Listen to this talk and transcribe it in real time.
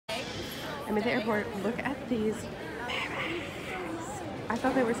I'm at the airport. Look at these babies. I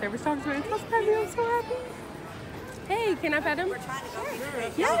thought they were service dogs, but it's supposed to be. I'm so happy. Hey, can I pet him?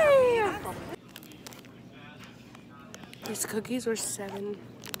 Yay! These cookies were $7.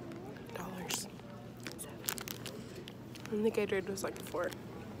 And the Gatorade was like $4.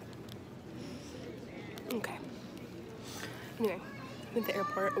 Okay. Anyway, I'm at the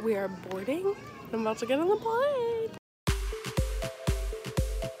airport. We are boarding. I'm about to get on the plane.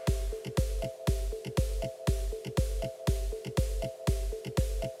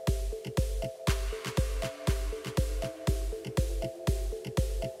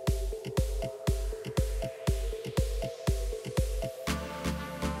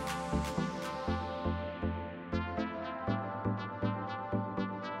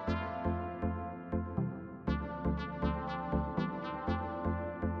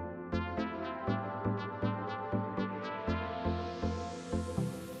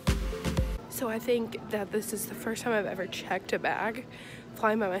 So I think that this is the first time I've ever checked a bag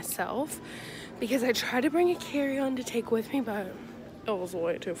flying by myself, because I tried to bring a carry-on to take with me, but it was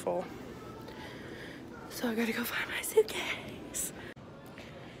way too full. So I gotta go find my suitcase.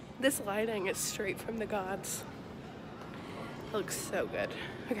 This lighting is straight from the gods. It looks so good.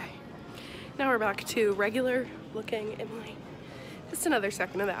 Okay, now we're back to regular looking Emily. Just another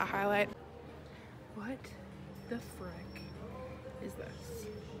second of that highlight. What the frick is this?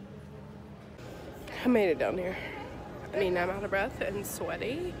 I made it down here. I mean, I'm out of breath and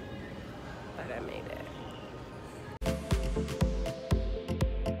sweaty, but I made it.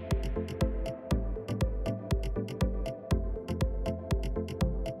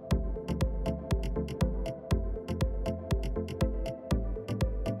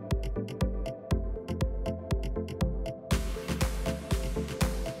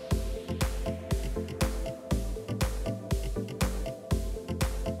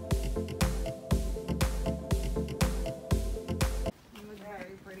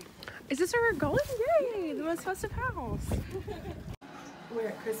 Is this where we're going? Yay! The most festive house. We're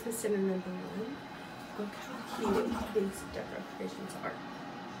at Christmas dinner number 1. Look how cute these decorations are.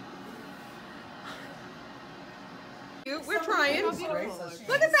 We're trying.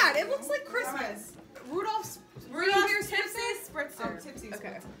 Look at that. It looks like Christmas. Rudolph's Tipsy Spritzer. Tipsy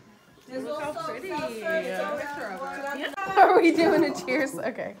Okay. Look how pretty. Yeah. Are we doing a cheers?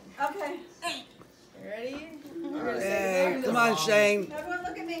 Okay. Okay. Ready? Hey, come on, Shane. Everyone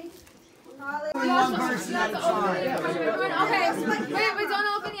look at me. One person at a time. Okay, wait, we don't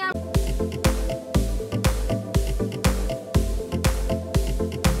open yet.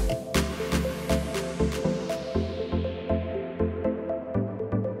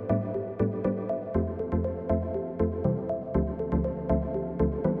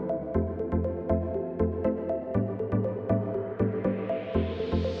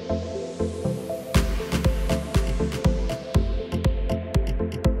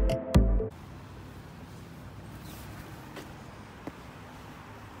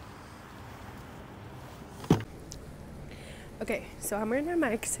 Okay, so I'm wearing my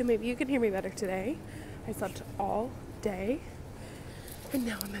mic, so maybe you can hear me better today. I slept all day, and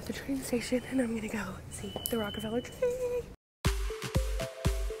now I'm at the train station, and I'm gonna go see the Rockefeller tree.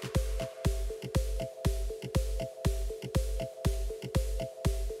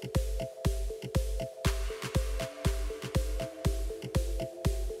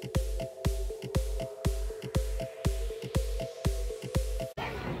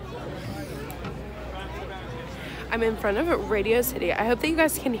 I'm in front of Radio City. I hope that you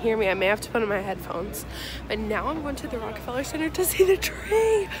guys can hear me. I may have to put on my headphones. But now I'm going to the Rockefeller Center to see the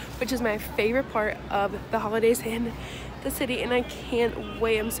tree, which is my favorite part of the holidays in the city, and I can't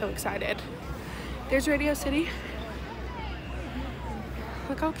wait. I'm so excited. There's Radio City.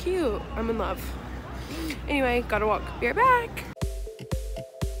 Look how cute. I'm in love. Anyway, gotta walk. Be right back.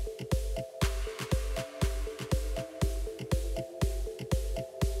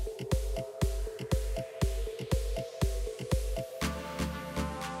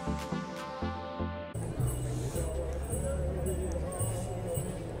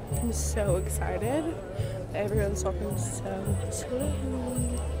 I'm so excited. Everyone's talking so slowly.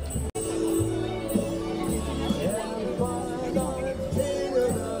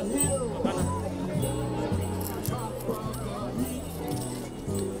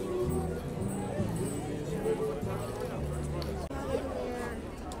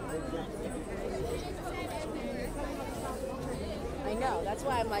 I know, that's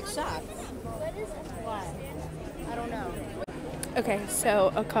why I'm like shocked. What is why? I don't know. Okay,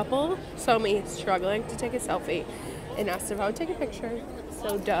 so a couple saw me struggling to take a selfie and asked if I would take a picture.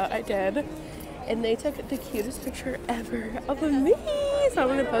 So duh, I did. And they took the cutest picture ever of me. So I'm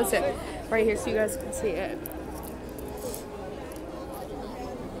gonna post it. right here so you guys can see it.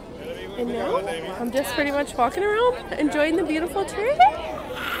 And now I'm just pretty much walking around, enjoying the beautiful tree.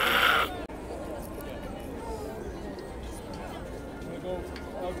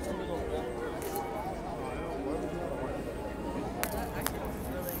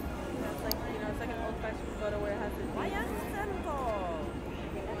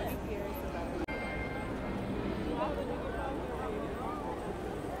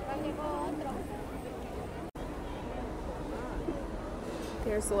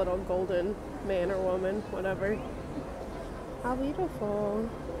 There's a little golden man or woman, whatever. How beautiful.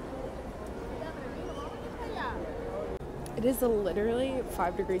 It is literally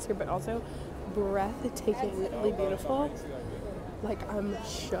 5 degrees here, but also breathtakingly beautiful. Like, I'm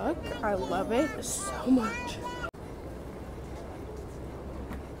shook. I love it so much.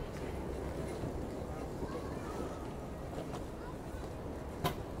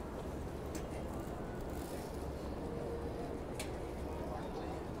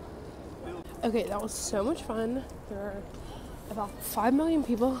 Okay, that was so much fun. There are about 5 million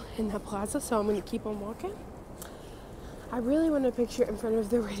people in the plaza, so I'm going to keep on walking. I really want a picture in front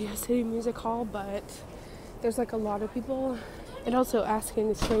of the Radio City Music Hall, but there's like a lot of people. And also asking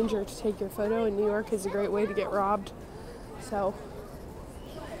a stranger to take your photo in New York is a great way to get robbed. So,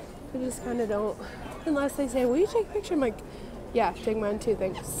 I just kind of don't. Unless they say, will you take a picture? I'm like, yeah, take mine too,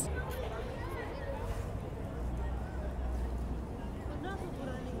 thanks.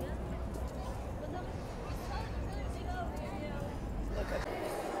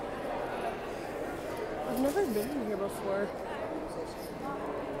 I've never been in here before.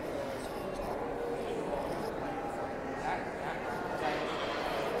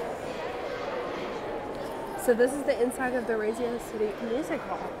 So this is the inside of the Radio City Music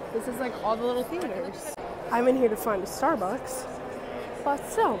Hall. This is like all the little theaters. I'm in here to find a Starbucks, but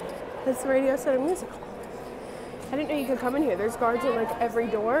still, it's the Radio City Music Hall. I didn't know you could come in here. There's guards at like every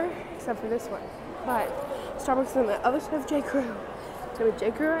door except for this one. But Starbucks is on the other side of J. Crew. So with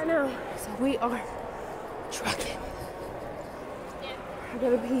J. Crew right now, so we are trucking. I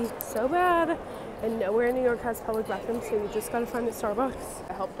gotta pee so bad, and nowhere in New York has public bathrooms, so you just gotta find the Starbucks.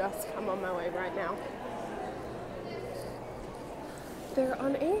 I help desk. I'm on my way right now. They're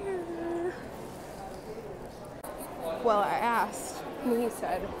on air. Well, I asked, and he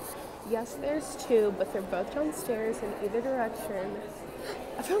said, yes, there's 2, but they're both downstairs in either direction.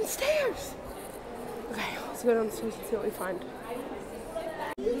 I found stairs! Okay, let's go downstairs and see what we find.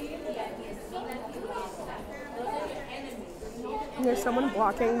 And there's someone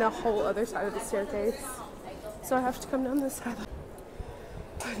blocking the whole other side of the staircase. So I have to come down this side.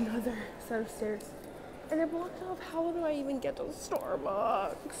 Another set of stairs. And they're blocked off. How do I even get to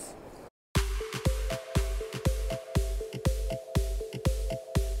Starbucks?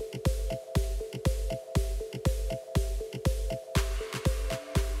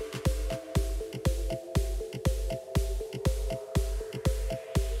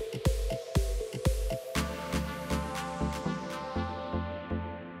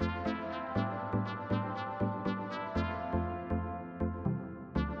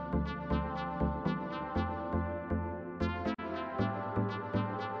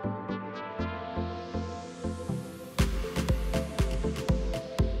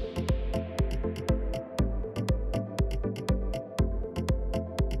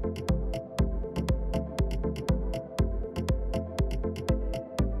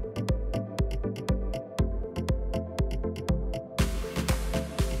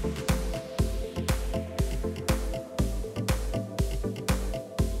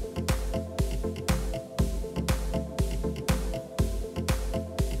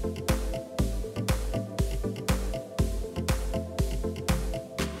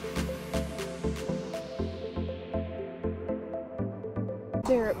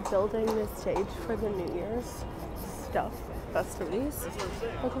 They're building the stage for the New Year's stuff, festivities.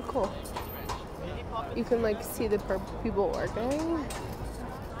 Look how cool. You can like see the people working.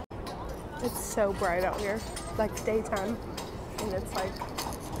 It's so bright out here, like daytime, and it's like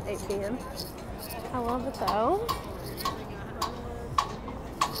 8 p.m. I love it though.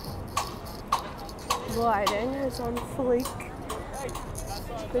 The lighting is on fleek.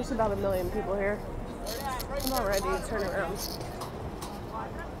 There's about 1 million people here. I'm not ready to turn around.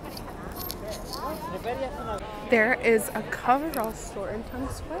 There is a CoverGirl store in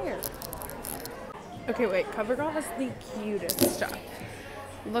Times Square. Okay, wait, CoverGirl has the cutest stuff.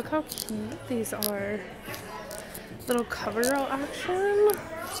 Look how cute these are. Little CoverGirl action.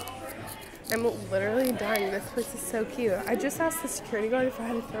 I'm literally dying. This place is so cute. I just asked the security guard if I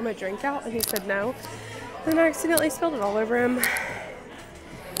had to throw my drink out, and he said no. Then I accidentally spilled it all over him. And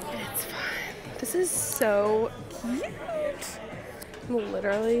it's fine. This is so cute. I'm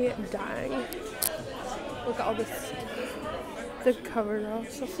literally dying. Look at all this. The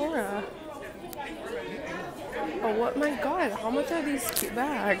CoverGirl Sephora. Oh, what my god. How much are these cute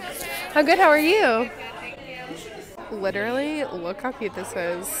bags? How good, how are you? Literally, look how cute this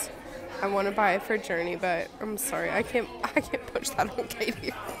is. I want to buy it for Journey, but I'm sorry. I can't push that on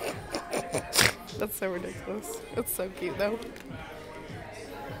Katie. That's so ridiculous. It's so cute though.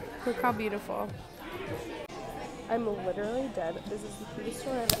 Look how beautiful. I'm literally dead. This is the cutest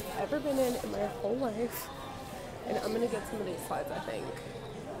store I've ever been in my whole life. And I'm gonna get some of these slides, I think.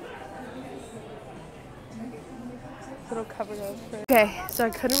 Little CoverGirl. Okay, so I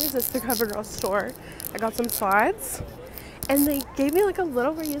couldn't resist the CoverGirl store. I got some slides. And they gave me like a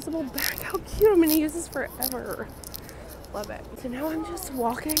little reusable bag. How cute. I'm gonna use this forever. Love it. So now I'm just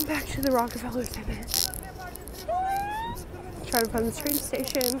walking back to the Rockefeller Center. Trying to find the train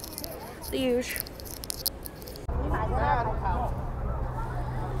station. The usual.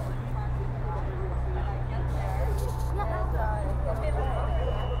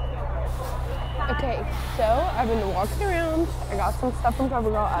 Okay, so I've been walking around. I got some stuff from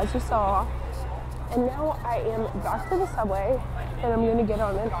CoverGirl, as you saw. And now I am back to the subway, and I'm gonna get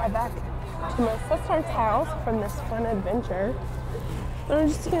on and head back to my sister's house from this fun adventure. And I'm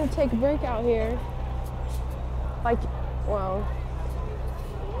just gonna take a break out here. Like, well,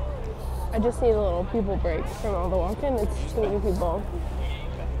 I just need a little people break from all the walking. It's too many people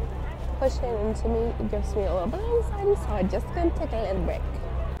pushing into me. It gives me a little bit of anxiety, so I'm just gonna take a little break.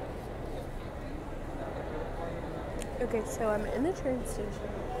 Okay, so I'm in the train station,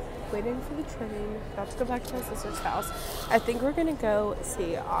 waiting for the train, about to go back to my sister's house. I think we're gonna go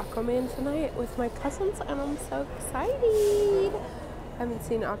see Aquaman tonight with my cousins, and I'm so excited. I haven't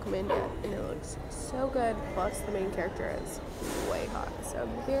seen Aquaman yet, and it looks so good. Plus, the main character is way hot, so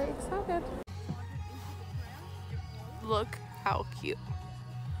I'm very excited. Look how cute.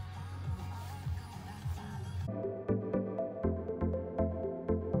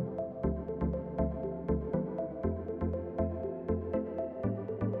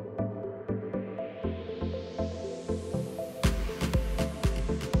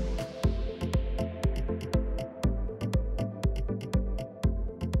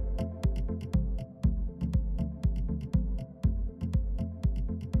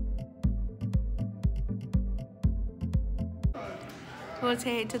 You want to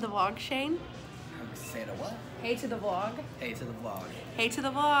say hey to the vlog, Shane? Say the what? Hey to the vlog. Hey to the vlog. Hey to the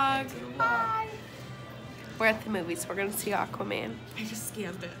vlog. Hey to the vlog. We're at the movies. We're going to see Aquaman. I just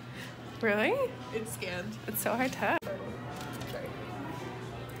scanned it. Really? It's scanned. It's so high tech.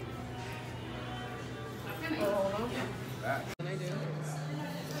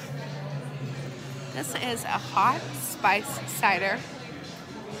 This is a hot spice cider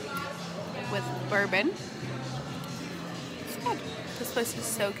with bourbon. It's good. This place is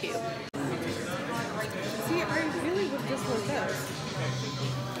so cute. See, I really would just want this.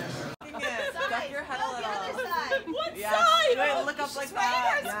 Duck your head a little. What Yeah. side? Wait, look up like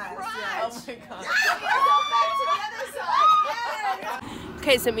that. Yes, Oh my god.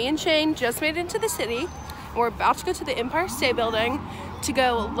 Okay, so me and Shane just made it into the city. We're about to go to the Empire State Building to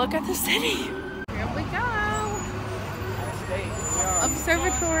go look at the city. Here we go.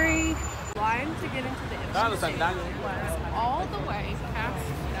 Observatory. Line to get into the Empire State Building was all the way past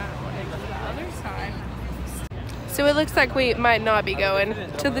that way to the other side. So it looks like we might not be going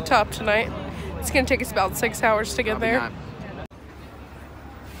to the top tonight. It's gonna take us about 6 hours to get there.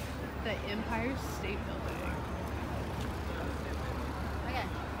 The Empire State Building. Okay.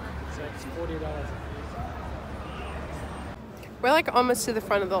 So it's $40. We're like almost to the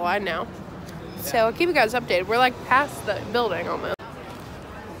front of the line now. So I'll keep you guys updated. We're like past the building almost.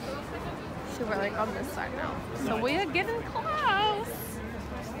 So we're like on this side now. So we are getting close.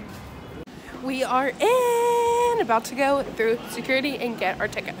 We are in, about to go through security and get our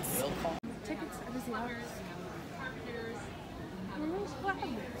tickets. Tickets are the ours.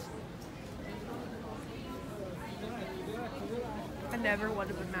 I never would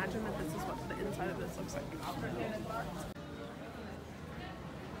have imagined that this is what the inside of this looks like.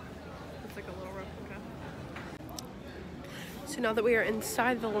 It's like a little replica. So now that we are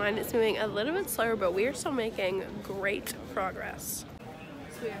inside the line, it's moving a little bit slower, but we are still making great progress.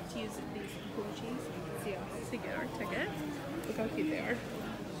 So we have to use these Gucci's to get our ticket. Look how cute they are.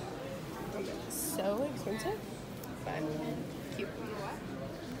 So expensive, but cute.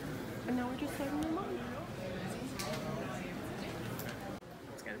 And now we're just letting them on.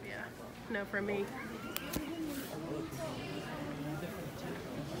 It's gonna be a no for me.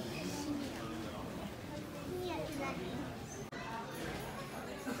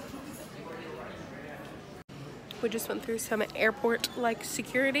 We just went through some airport-like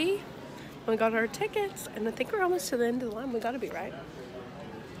security. We got our tickets, and I think we're almost to the end of the line. We gotta be, right?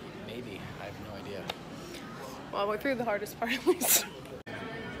 Maybe. I have no idea. Well, we're through the hardest part at least.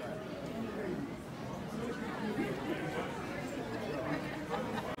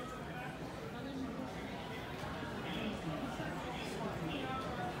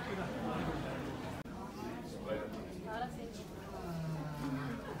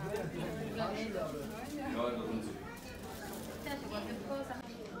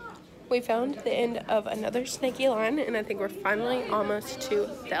 We found the end of another snaky line, and I think we're finally almost to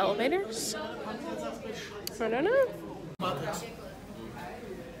the elevators. I don't know.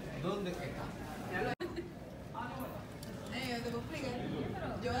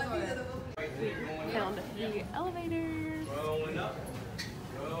 Found the elevators. Going up.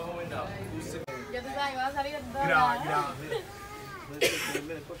 Going up.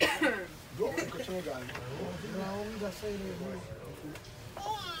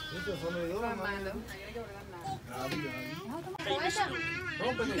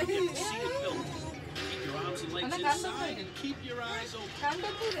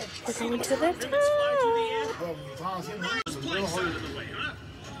 We're going to the top.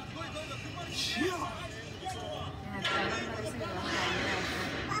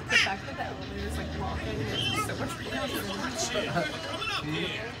 The fact that the elevator is like walking is so much fun.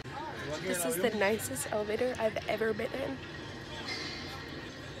 This is the nicest elevator I've ever been in.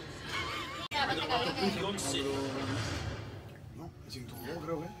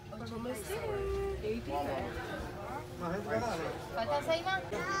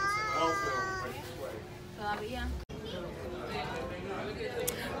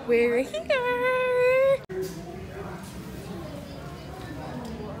 We're here.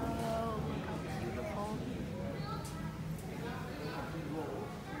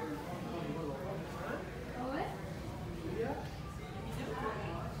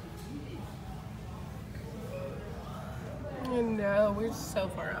 No, we're so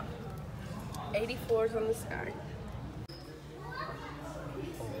far up. 80 floors on the sky.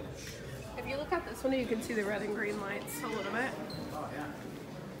 If you look at this one, you can see the red and green lights a little bit.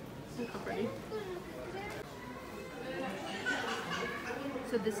 Look how pretty.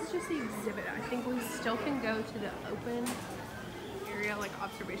 So this is just the exhibit. I think we still can go to the open area, like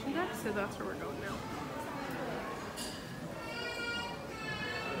observation deck, so that's where we're going now.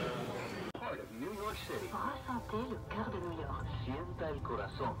 New York City. Ressentez le cœur de New York. Sienta el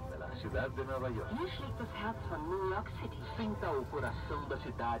corazón de la ciudad de Nueva York. Hier schlägt das Herz von New York City. Sinta o coração da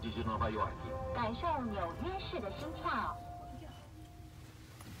cidade de Nova York. 感受纽约市的心跳。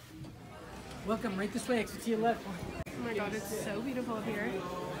 Welcome, right this way, exit to your left. Oh my god, it's so beautiful up here.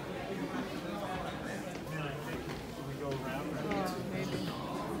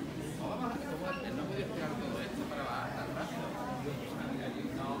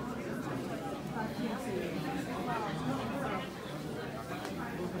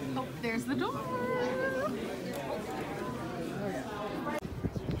 Oh, there's the door.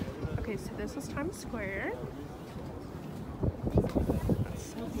 Okay, so this is Times Square. That's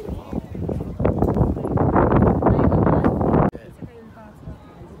so beautiful.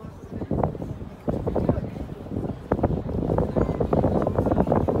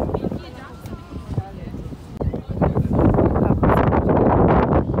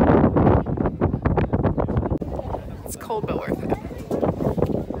 It's cold but worth it.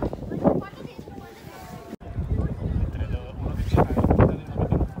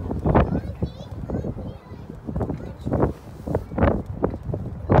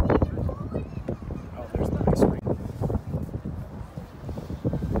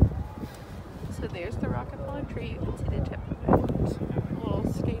 So there's the Rockefeller tree. You can see the tip of it. A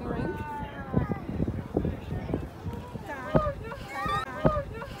little skating rink.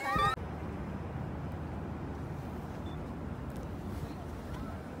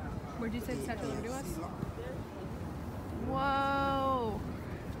 Where'd you say the Statue of Liberty was? Whoa!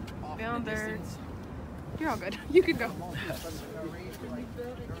 Down there. You're all good. You can go.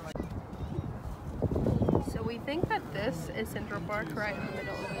 So we think that this is Central Park right in the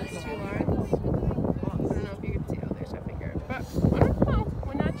middle of those two lines. I don't know if you can see. Oh, there's our finger. But I don't know.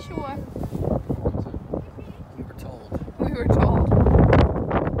 We're not sure. We were told. We were told.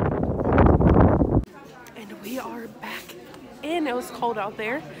 And we are back in. It was cold out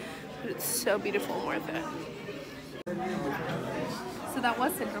there, but it's so beautiful and worth it. So that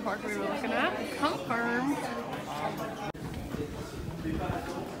was Central Park we were looking at. Confirmed.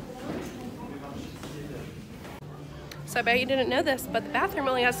 So I bet you didn't know this, but the bathroom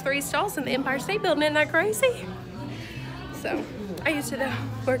only has 3 stalls in the Empire State Building. Isn't that crazy? So I used it out.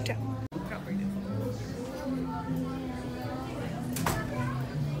 Worked out.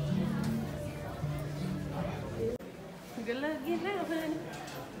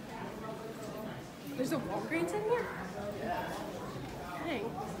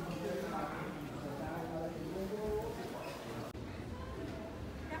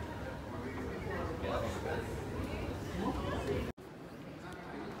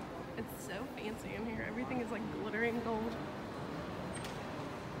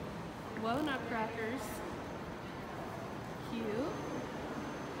 Whoa, nutcrackers. Cute.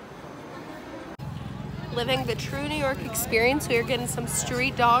 Living the true New York experience. We are getting some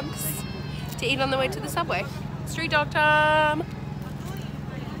street dogs to eat on the way to the subway. Street dog time.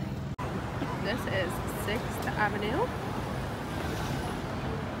 This is 6th Avenue.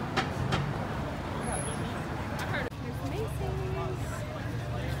 Here's Macy's.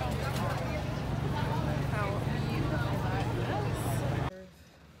 How beautiful that is.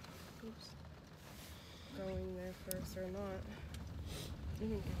 Oops. Going there first or not. You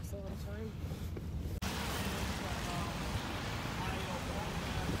can give us a lot of time.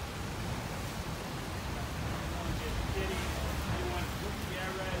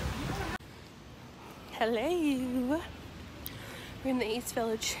 Hello. We're in the East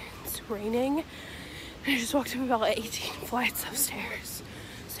Village. It's raining. I just walked up about 18 flights of stairs.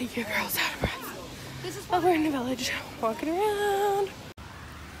 So your girl's out of breath. But we're in the village, walking around.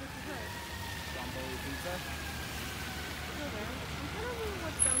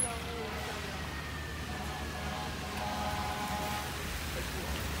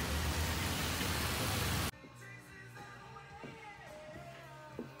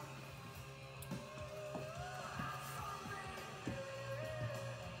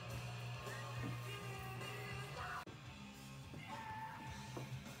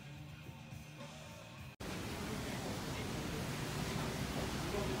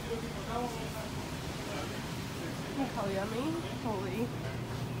 How yummy. Holy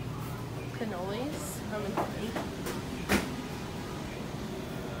cannolis. I'm in heaven.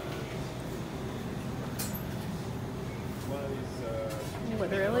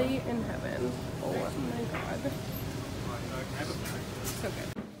 Literally in heaven. Oh my god. So good.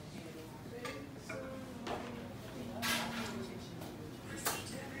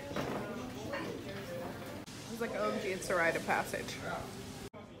 It's like OMG, it's a rite of passage.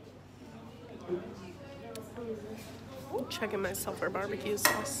 Checking myself for barbecue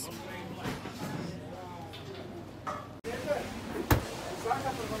sauce.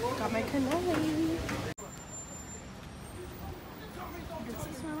 Got my cannoli. This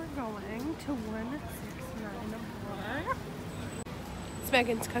is where we're going, to 169 bar. It's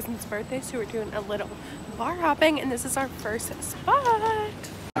Megan's cousin's birthday, so we're doing a little bar hopping, and this is our first spot.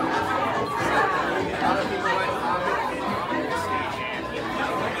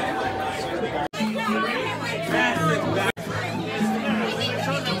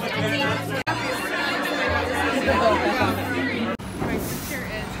 My sister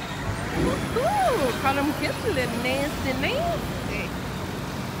is, woohoo, caught him kissing it, nasty.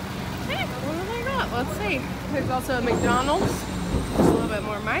 Hey, what have I got? Let's see. There's also a McDonald's. It's a little bit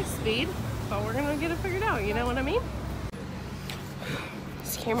more my speed, but we're gonna get it figured out, you know what I mean?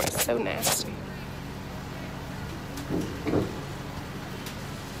 This camera is so nasty.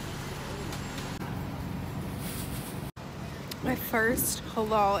 My first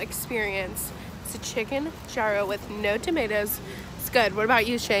halal experience is a chicken gyro with no tomatoes. It's good. What about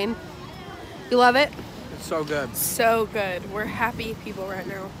you, Shane? You love it? It's so good. So good. We're happy people right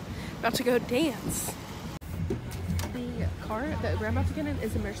now. About to go dance. The car that we're about to get in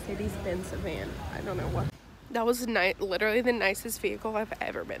is a Mercedes-Benz van. I don't know what. That was literally the nicest vehicle I've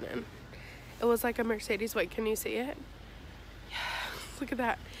ever been in. It was like a Mercedes. Wait, can you see it? Yeah, look at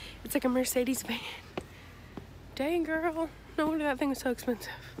that. It's like a Mercedes van. Dang, girl. No wonder that thing was so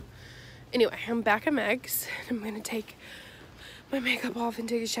expensive. Anyway, I'm back at Meg's. I'm gonna take my makeup off and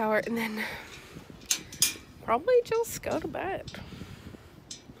take a shower and then probably just go to bed,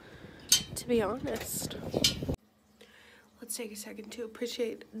 to be honest. Let's take a second to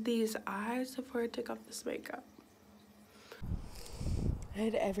appreciate these eyes before I take off this makeup. I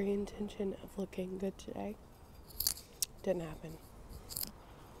had every intention of looking good today. Didn't happen.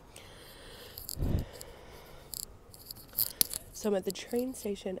 So I'm at the train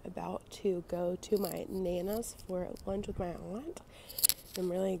station about to go to my Nana's for lunch with my aunt.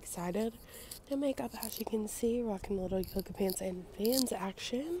 I'm really excited. No makeup, as you can see, rocking little yoga pants and Vans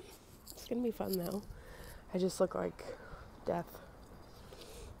action. It's gonna be fun though. I just look like death.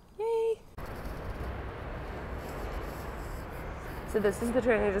 Yay! So this is the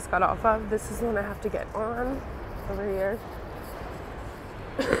train I just got off of. This is the one I have to get on over here.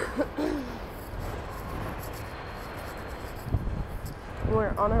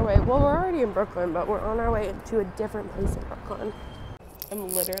 We're on our way, well, we're already in Brooklyn, but we're on our way to a different place in Brooklyn. I'm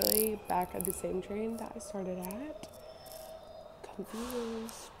literally back at the same train that I started at.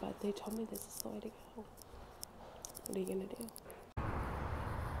 Confused, but they told me this is the way to go. What are you gonna do?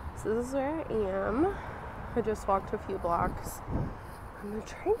 So this is where I am. I just walked a few blocks from the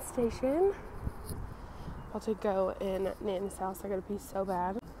train station. About to go in Nana's house. I gotta pee so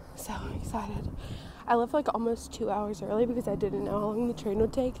bad. So excited. I left like almost 2 hours early because I didn't know how long the train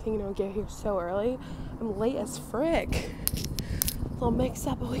would take, thinking I would get here so early. I'm late as frick. A little mixed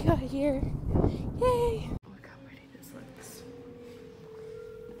up, but we got here. Yay! Look how pretty this looks.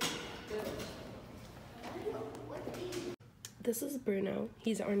 This is Bruno.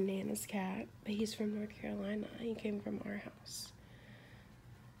 He's our Nana's cat, but he's from North Carolina. He came from our house.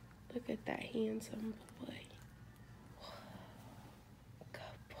 Look at that handsome boy. Good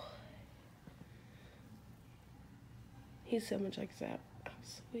boy. He's so much like Zap. Oh,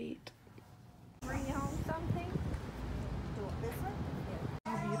 sweet. Bring you home something? Do it this one?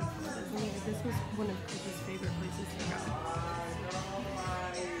 How beautiful, isn't it? This was one of Chris's favorite places to go.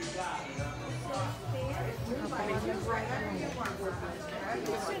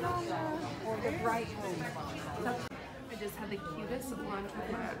 I just had the cutest lunch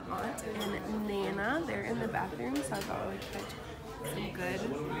with my aunt and Nana. They're in the bathroom, so I thought I would catch some good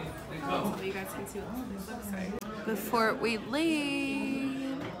so you guys can see what this looks like. Before we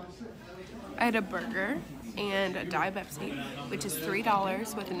leave, I had a burger and a Diet Pepsi, which is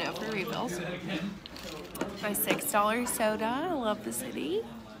 $3 with no free refills. My $6 soda. I love the city.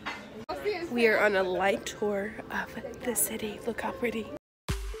 We are on a light tour of the city. Look how pretty.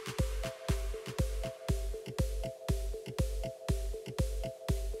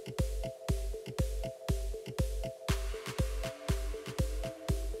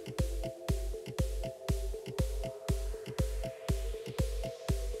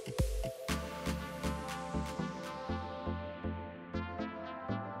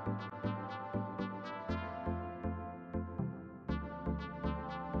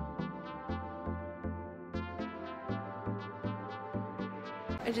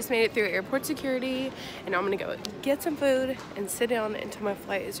 I just made it through airport security, and I'm gonna go get some food and sit down until my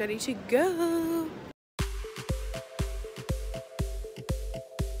flight is ready to go.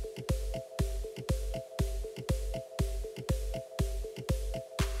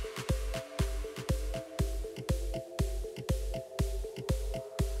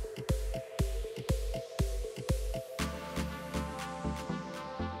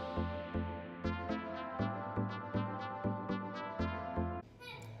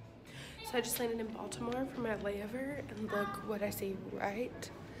 So I just landed in Baltimore for my layover, and look what I see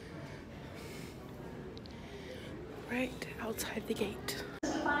right outside the gate.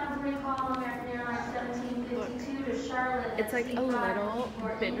 Look, it's like a little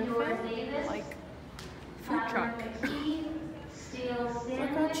benefit, like food truck. Look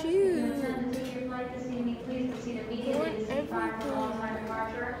how cute.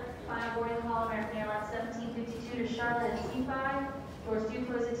 Final boarding call, American Airlines 1752 to Charlotte at 85. Doors do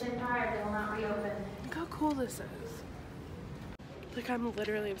close at 10 prior, they will not reopen. Look how cool this is. Like, I'm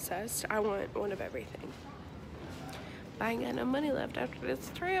literally obsessed. I want one of everything. But I ain't got no money left after this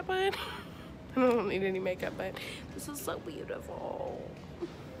trip, but I don't need any makeup, but this is so beautiful.